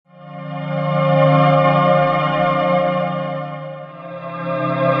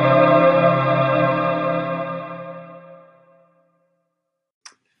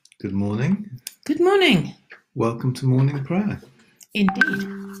Welcome to morning prayer. Indeed.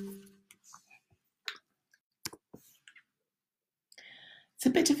 It's a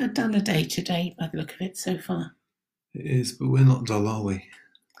bit of a duller day today by the look of it so far. It is, but we're not dull, are we?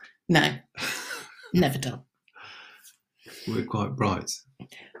 No, never dull. We're quite bright.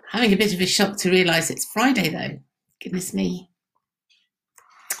 Having a bit of a shock to realise it's Friday though. Goodness me.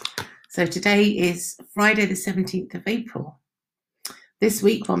 So today is Friday the 17th of April. This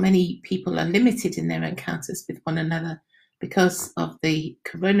week, while many people are limited in their encounters with one another because of the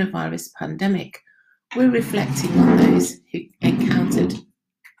coronavirus pandemic, we're reflecting on those who encountered... Are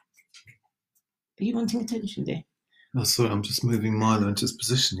you wanting attention, dear? Oh, sorry, I'm just moving Milo into his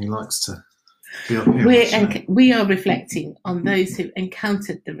position. He likes to be up here. We are reflecting on those who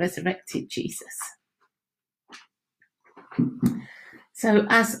encountered the resurrected Jesus. So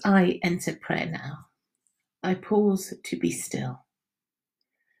as I enter prayer now, I pause to be still,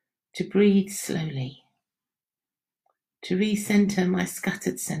 to breathe slowly, to recenter my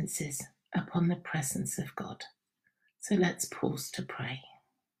scattered senses upon the presence of God. So let's pause to pray.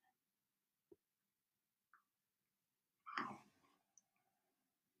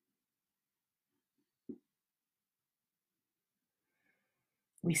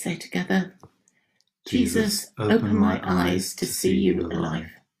 We say together, Jesus, open my eyes to see you alive,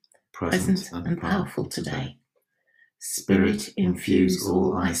 present and powerful today. Spirit, infuse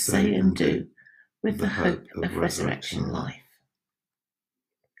all I say and do with the hope of resurrection life.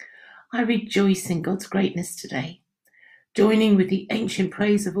 I rejoice in God's greatness today, joining with the ancient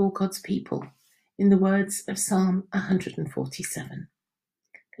praise of all God's people in the words of Psalm 147.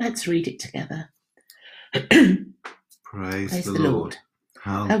 Let's read it together. Praise the Lord.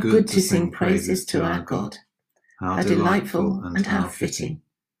 How good to sing praises to our God. How delightful and how fitting.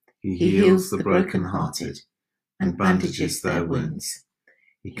 He heals the brokenhearted and bandages their wounds.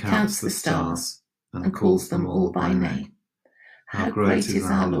 He counts the stars and calls them all by name. How great is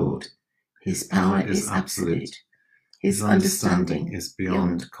our Lord. His power is absolute. His understanding is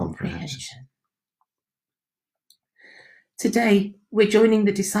beyond comprehension. Today, we're joining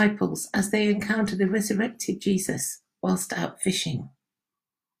the disciples as they encounter the resurrected Jesus whilst out fishing.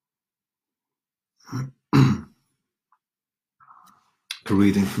 A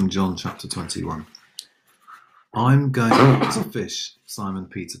reading from John chapter 21. I'm going to fish, Simon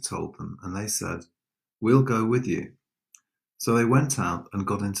Peter told them, and they said, "We'll go with you." So they went out and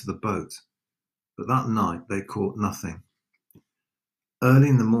got into the boat, but that night they caught nothing. Early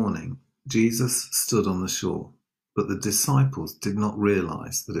in the morning, Jesus stood on the shore, but the disciples did not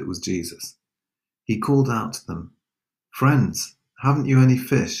realize that it was Jesus. He called out to them, "Friends, haven't you any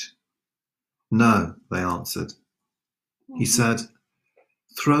fish?" "No," they answered. He said,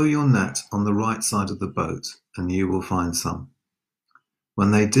 "Throw your net on the right side of the boat and you will find some."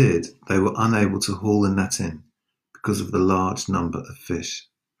 When they did, they were unable to haul the net in because of the large number of fish.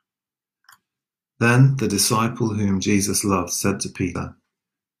 Then the disciple whom Jesus loved said to Peter,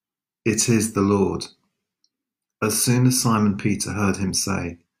 "It is the Lord." As soon as Simon Peter heard him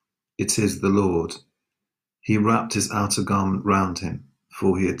say, "It is the Lord," he wrapped his outer garment round him,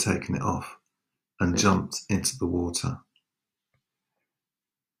 for he had taken it off, and jumped into the water.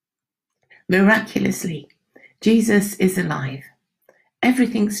 Miraculously, Jesus is alive.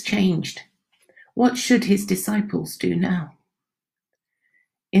 Everything's changed. What should his disciples do now?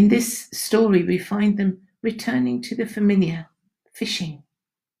 In this story, we find them returning to the familiar, fishing.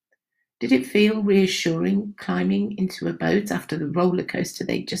 Did it feel reassuring climbing into a boat after the roller coaster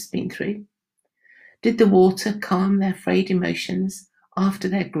they'd just been through? Did the water calm their frayed emotions after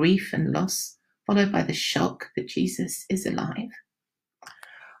their grief and loss, followed by the shock that Jesus is alive?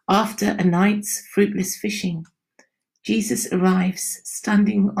 After a night's fruitless fishing, Jesus arrives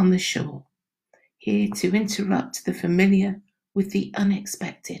standing on the shore, here to interrupt the familiar with the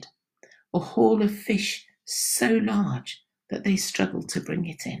unexpected, a haul of fish so large that they struggle to bring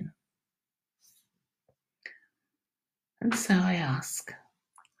it in. And so I ask,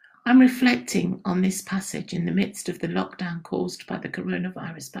 I'm reflecting on this passage in the midst of the lockdown caused by the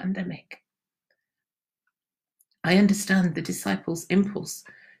coronavirus pandemic. I understand the disciples' impulse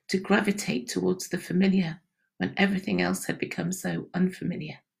to gravitate towards the familiar when everything else had become so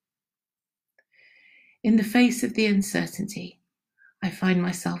unfamiliar. In the face of the uncertainty I find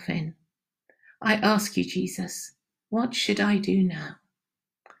myself in, I ask you, Jesus, what should I do now?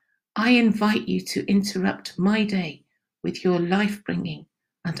 I invite you to interrupt my day with your life-bringing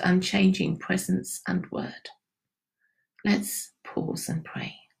and unchanging presence and word. Let's pause and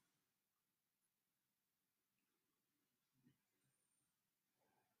pray.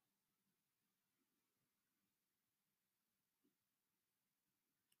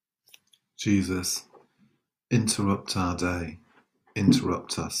 Jesus, interrupt our day,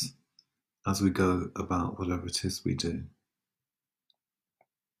 interrupt us as we go about whatever it is we do.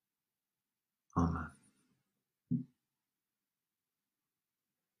 Amen.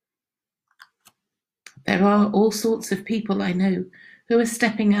 There are all sorts of people I know who are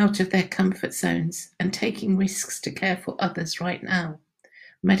stepping out of their comfort zones and taking risks to care for others right now.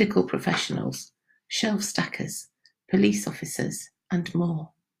 Medical professionals, shelf stackers, police officers, and more.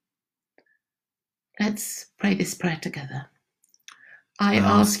 Let's pray this prayer together. I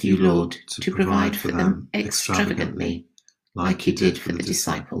ask you, Lord, to provide for them extravagantly, like you did for the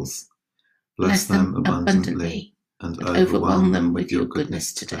disciples. Bless them abundantly and overwhelm them with your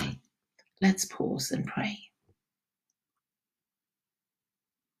goodness today. Let's pause and pray.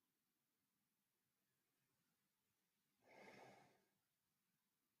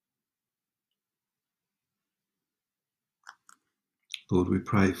 Lord, we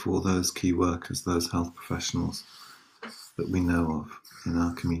pray for those key workers, those health professionals that we know of in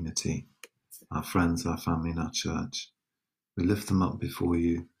our community, our friends, our family, and our church. We lift them up before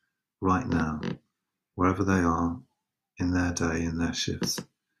you right now, wherever they are in their day, in their shifts.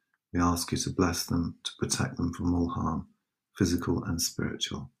 We ask you to bless them, to protect them from all harm, physical and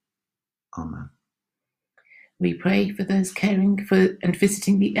spiritual. Amen. We pray for those caring for and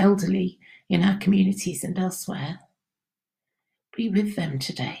visiting the elderly in our communities and elsewhere. Be with them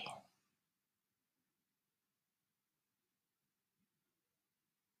today.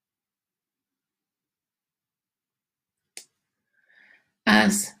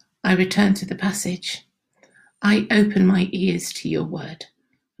 As I return to the passage, I open my ears to your word,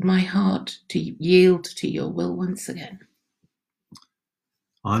 my heart to yield to your will once again.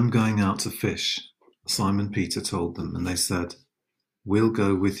 I'm going out to fish, Simon Peter told them, and they said, "We'll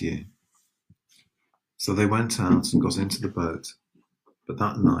go with you." So they went out and got into the boat, but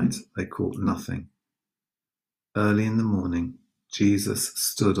that night they caught nothing. Early in the morning, Jesus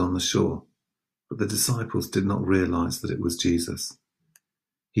stood on the shore, but the disciples did not realize that it was Jesus.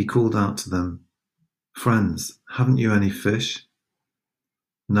 He called out to them, "Friends, haven't you any fish?"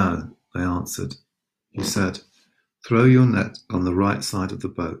 "No," they answered. He said, "Throw your net on the right side of the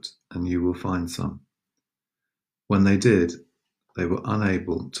boat and you will find some." When they did, they were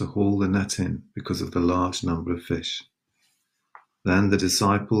unable to haul the net in because of the large number of fish. Then the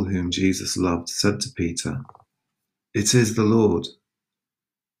disciple whom Jesus loved said to Peter, "It is the Lord."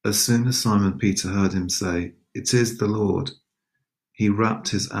 As soon as Simon Peter heard him say, "It is the Lord," he wrapped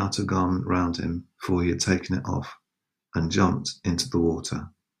his outer garment round him, for he had taken it off, and jumped into the water.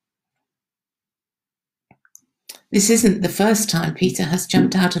 This isn't the first time Peter has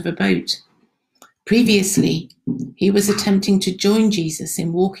jumped out of a boat. Previously, he was attempting to join Jesus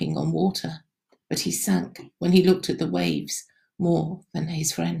in walking on water, but he sank when he looked at the waves more than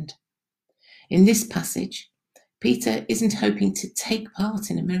his friend. In this passage, Peter isn't hoping to take part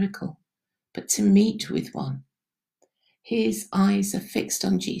in a miracle, but to meet with one. His eyes are fixed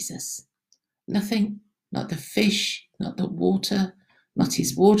on Jesus. Nothing, not the fish, not the water, not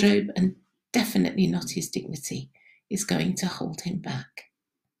his wardrobe, and definitely not his dignity, is going to hold him back.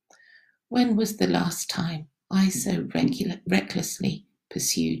 When was the last time I so recklessly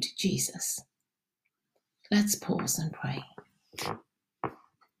pursued Jesus? Let's pause and pray.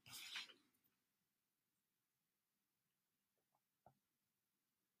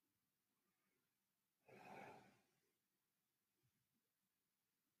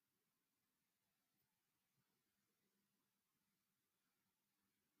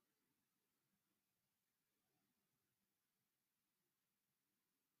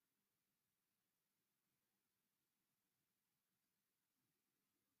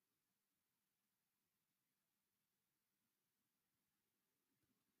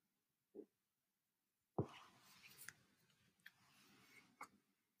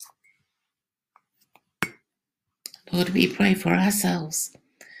 Lord, we pray for ourselves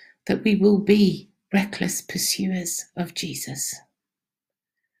that we will be reckless pursuers of Jesus.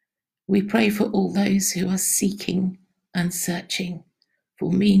 We pray for all those who are seeking and searching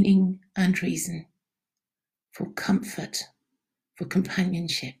for meaning and reason, for comfort, for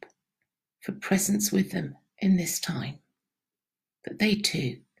companionship, for presence with them in this time, that they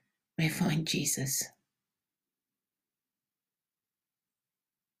too may find Jesus.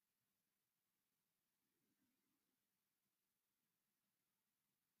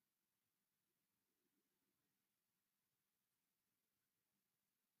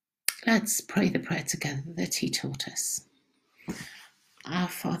 Let's pray the prayer together that he taught us. Our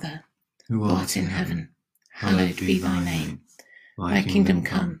Father, who art in heaven, hallowed be thy name. Thy kingdom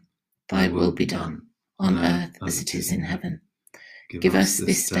come, thy will be done, on earth as it is in heaven. Give us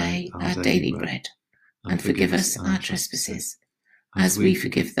this day our daily bread, and forgive us our trespasses, as we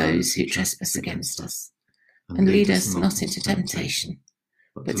forgive those who trespass against us. And lead us not into temptation,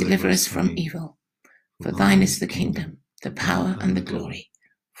 but deliver us from evil. For thine is the kingdom, the power, and the glory,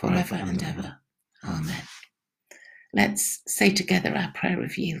 forever and ever. Amen. Let's say together our prayer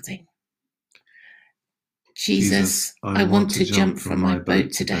of yielding. Jesus, I want to jump from my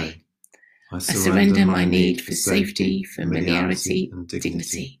boat today. I surrender my need for safety, familiarity, and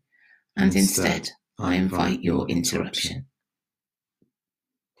dignity, and instead I invite your interruption.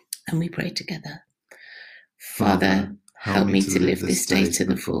 And we pray together. Father, help me to live this day to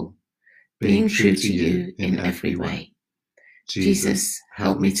the full, being true to you in every way. Jesus,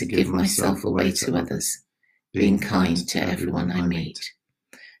 help me to give myself away to others, being kind to everyone I meet.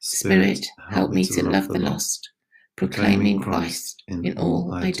 Spirit, help me to love the lost, proclaiming Christ in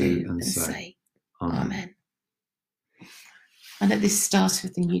all I do and say. Amen. And at this start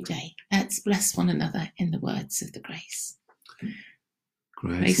of the new day, let's bless one another in the words of the grace.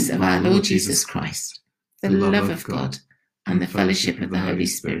 Grace of our Lord Jesus Christ, the love of God, and the fellowship of the Holy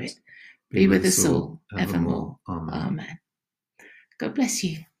Spirit be with us all evermore. Amen. God bless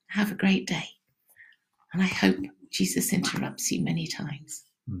you. Have a great day. And I hope Jesus interrupts you many times.